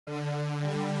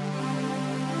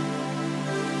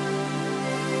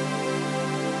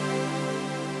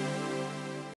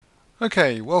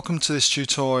Okay, welcome to this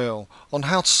tutorial on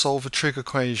how to solve a trig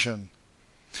equation.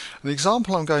 The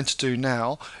example I'm going to do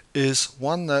now is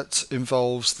one that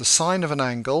involves the sine of an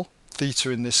angle,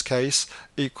 theta in this case,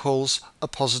 equals a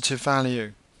positive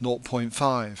value,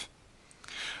 0.5.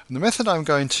 And the method I'm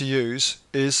going to use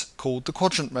is called the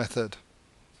quadrant method.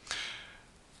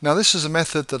 Now this is a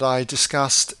method that I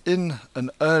discussed in an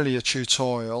earlier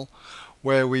tutorial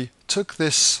where we took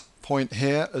this point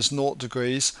here as 0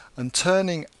 degrees and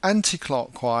turning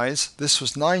anti-clockwise, this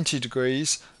was 90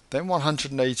 degrees, then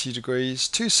 180 degrees,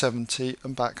 270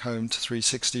 and back home to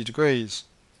 360 degrees.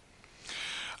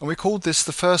 And we called this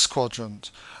the first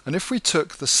quadrant. And if we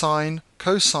took the sine,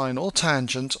 cosine or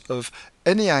tangent of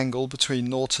any angle between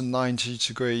 0 and 90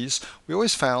 degrees, we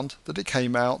always found that it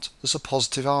came out as a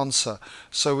positive answer.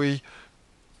 So we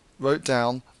wrote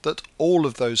down that all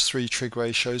of those three trig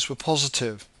ratios were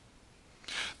positive.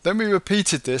 Then we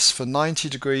repeated this for 90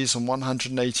 degrees and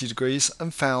 180 degrees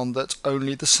and found that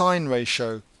only the sine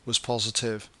ratio was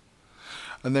positive.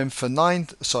 And then for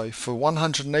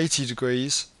 180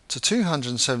 degrees to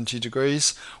 270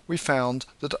 degrees we found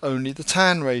that only the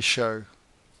tan ratio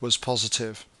was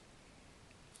positive.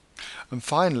 And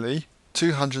finally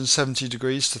 270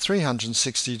 degrees to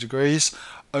 360 degrees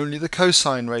only the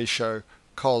cosine ratio,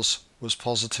 cos, was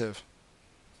positive.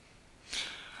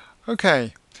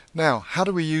 Okay. Now, how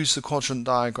do we use the quadrant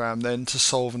diagram then to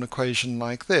solve an equation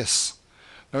like this?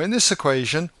 Now in this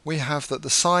equation we have that the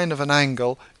sine of an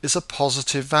angle is a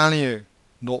positive value,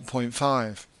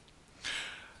 0.5.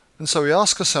 And so we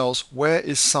ask ourselves, where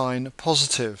is sine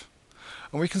positive?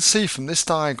 And we can see from this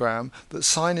diagram that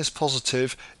sine is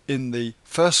positive in the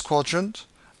first quadrant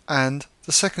and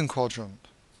the second quadrant.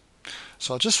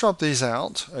 So I'll just rub these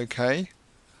out, okay?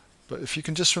 But if you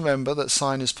can just remember that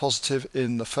sine is positive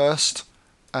in the first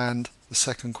and the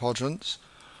second quadrants,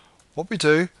 what we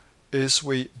do is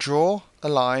we draw a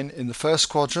line in the first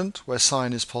quadrant where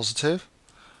sine is positive,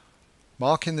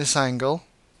 marking this angle,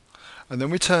 and then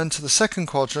we turn to the second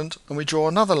quadrant and we draw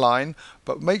another line,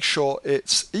 but make sure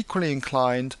it's equally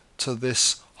inclined to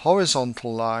this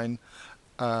horizontal line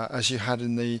as you had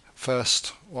in the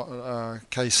first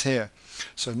case here.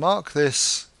 So mark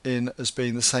this in as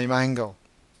being the same angle.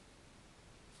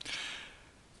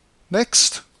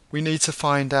 Next, we need to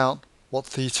find out what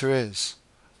theta is.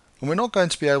 And we're not going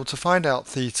to be able to find out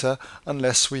theta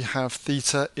unless we have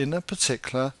theta in a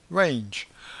particular range.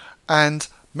 And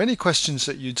many questions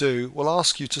that you do will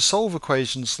ask you to solve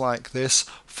equations like this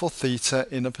for theta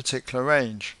in a particular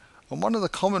range. And one of the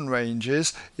common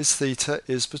ranges is theta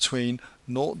is between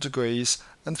 0 degrees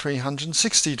and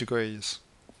 360 degrees.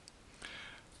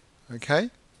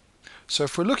 Okay? So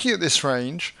if we're looking at this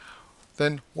range,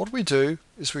 then what we do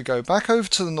is we go back over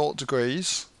to the 0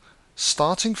 degrees.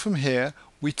 Starting from here,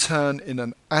 we turn in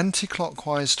an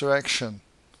anti-clockwise direction.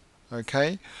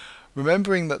 Okay?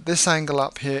 Remembering that this angle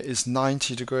up here is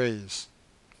 90 degrees.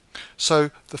 So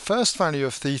the first value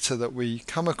of theta that we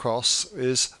come across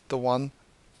is the one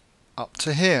up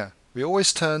to here. We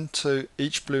always turn to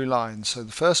each blue line. So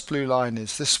the first blue line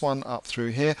is this one up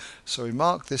through here. So we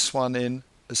mark this one in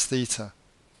as theta.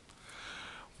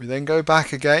 We then go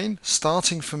back again.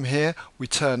 Starting from here, we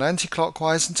turn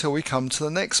anti-clockwise until we come to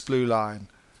the next blue line.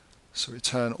 So we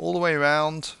turn all the way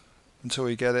around until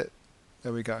we get it.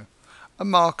 There we go.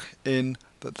 And mark in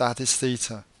that is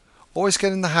theta. Always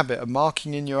get in the habit of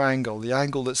marking in your angle, the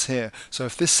angle that's here. So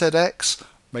if this said x,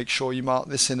 make sure you mark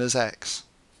this in as x.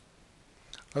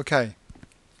 Okay.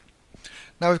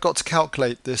 Now we've got to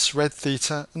calculate this red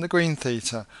theta and the green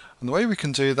theta. And the way we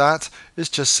can do that is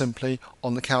just simply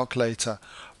on the calculator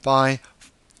by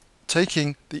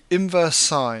taking the inverse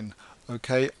sine,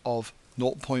 okay, of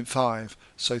 0.5.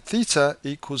 So theta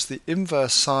equals the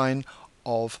inverse sine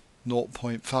of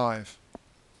 0.5.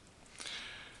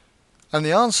 And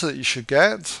the answer that you should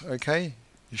get, okay,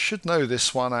 you should know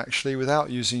this one actually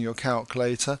without using your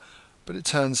calculator, but it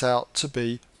turns out to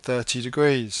be 30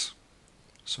 degrees.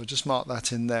 So just mark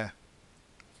that in there.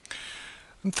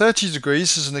 And 30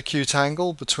 degrees is an acute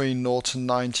angle between 0 and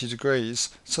 90 degrees,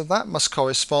 so that must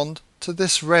correspond to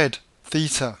this red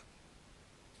theta.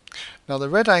 Now the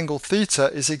red angle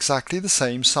theta is exactly the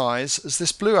same size as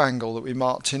this blue angle that we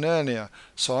marked in earlier,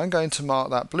 so I'm going to mark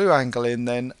that blue angle in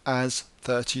then as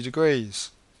 30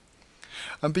 degrees.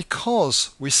 And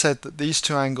because we said that these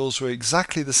two angles were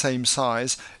exactly the same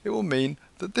size, it will mean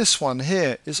that this one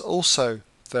here is also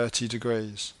 30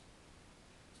 degrees.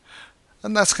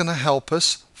 And that's going to help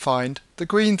us find the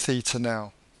green theta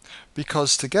now.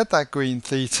 Because to get that green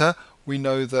theta, we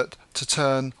know that to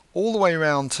turn all the way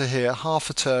around to here,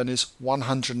 half a turn is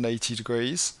 180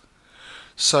 degrees.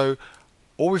 So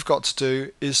all we've got to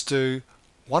do is do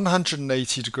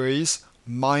 180 degrees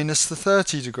minus the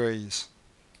 30 degrees,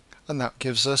 and that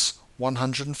gives us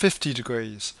 150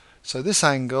 degrees. So this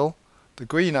angle, the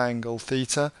green angle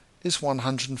theta, is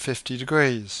 150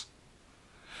 degrees.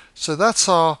 So that's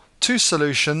our two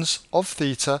solutions of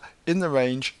theta in the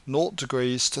range 0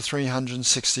 degrees to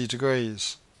 360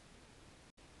 degrees.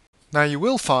 Now you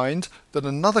will find that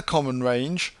another common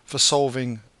range for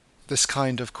solving this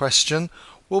kind of question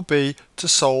will be to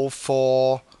solve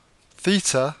for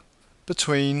theta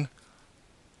between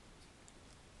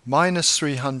minus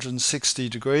 360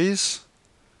 degrees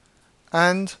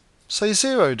and, say,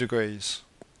 0 degrees.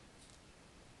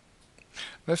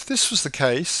 Now if this was the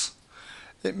case,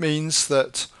 it means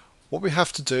that what we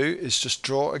have to do is just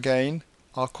draw again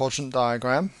our quadrant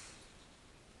diagram.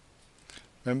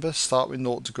 Remember, start with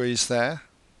 0 degrees there,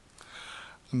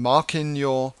 and mark in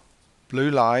your blue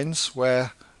lines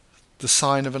where the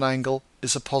sine of an angle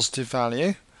is a positive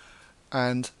value,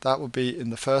 and that would be in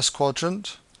the first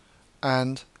quadrant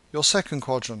and your second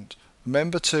quadrant.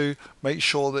 Remember to make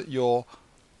sure that your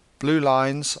blue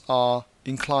lines are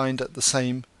inclined at the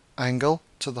same angle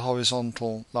to the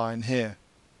horizontal line here.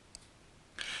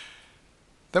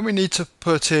 Then we need to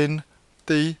put in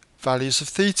the values of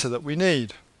theta that we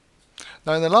need.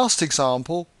 Now in the last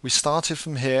example we started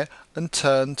from here and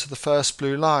turned to the first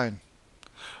blue line.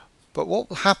 But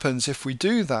what happens if we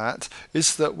do that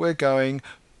is that we're going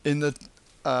in the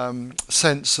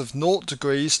sense of 0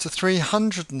 degrees to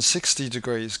 360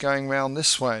 degrees, going round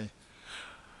this way.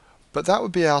 But that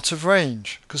would be out of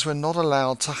range because we're not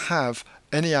allowed to have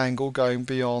any angle going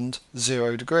beyond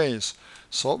 0 degrees.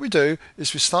 So what we do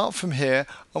is we start from here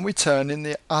and we turn in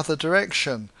the other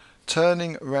direction,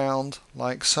 turning around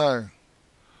like so.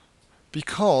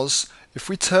 Because if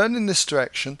we turn in this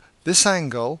direction, this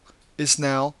angle is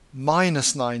now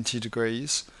minus 90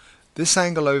 degrees. This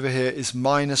angle over here is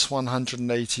minus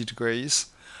 180 degrees.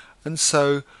 And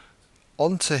so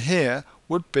onto here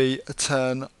would be a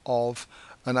turn of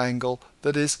an angle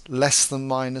that is less than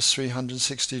minus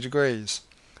 360 degrees.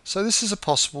 So this is a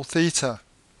possible theta.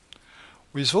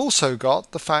 We've also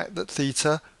got the fact that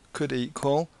theta could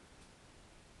equal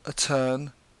a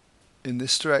turn in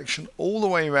this direction all the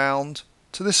way round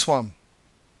to this one,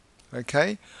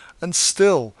 okay, and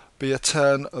still be a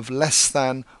turn of less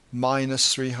than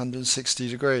minus 360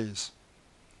 degrees.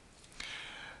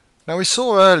 Now we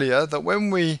saw earlier that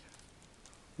when we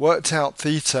worked out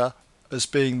theta as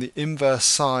being the inverse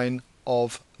sine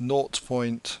of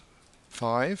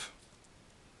 0.5,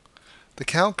 the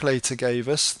calculator gave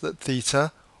us that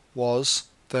theta was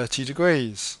 30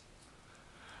 degrees.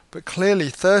 But clearly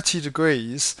 30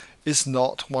 degrees is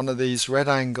not one of these red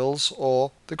angles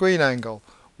or the green angle,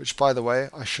 which by the way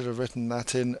I should have written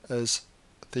that in as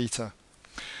theta.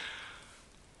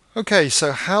 Okay,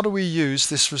 so how do we use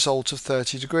this result of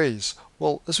 30 degrees?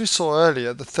 Well, as we saw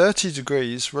earlier, the 30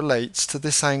 degrees relates to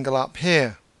this angle up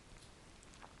here,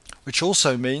 which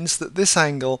also means that this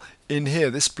angle in here,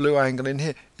 this blue angle in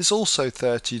here, is also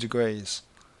 30 degrees.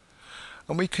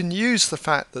 And we can use the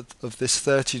fact that of this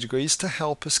 30 degrees to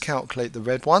help us calculate the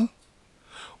red one,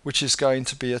 which is going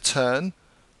to be a turn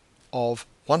of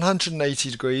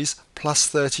 180 degrees plus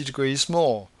 30 degrees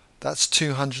more. That's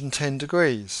 210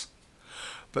 degrees.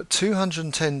 But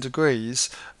 210 degrees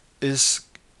is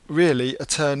really a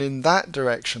turn in that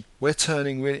direction. We're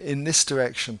turning in this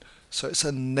direction, so it's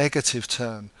a negative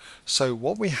turn. So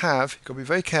what we have, you've got to be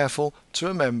very careful to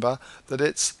remember that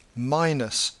it's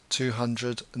minus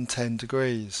 210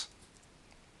 degrees.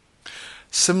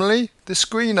 Similarly, this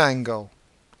green angle,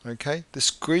 okay,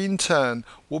 this green turn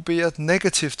will be a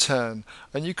negative turn,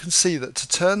 and you can see that to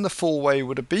turn the full way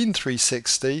would have been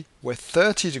 360. We're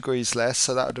 30 degrees less,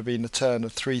 so that would have been a turn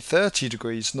of 330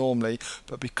 degrees normally,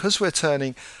 but because we're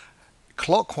turning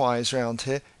clockwise around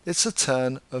here, it's a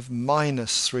turn of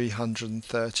minus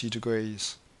 330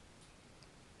 degrees.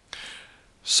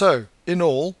 So in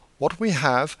all, what we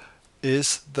have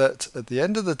is that at the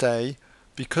end of the day,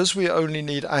 because we only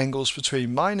need angles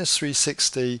between minus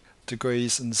 360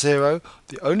 degrees and 0,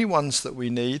 the only ones that we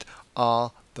need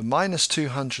are the minus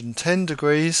 210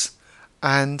 degrees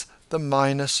and the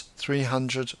minus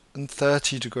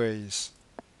 330 degrees.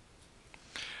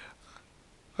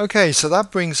 Okay, so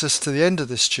that brings us to the end of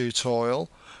this tutorial,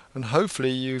 and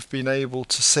hopefully you've been able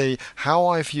to see how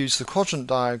I've used the quadrant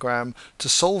diagram to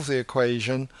solve the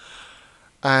equation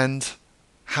and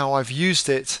how I've used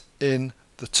it in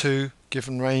the two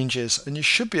given ranges, and you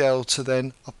should be able to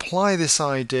then apply this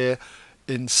idea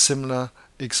in similar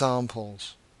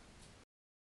examples.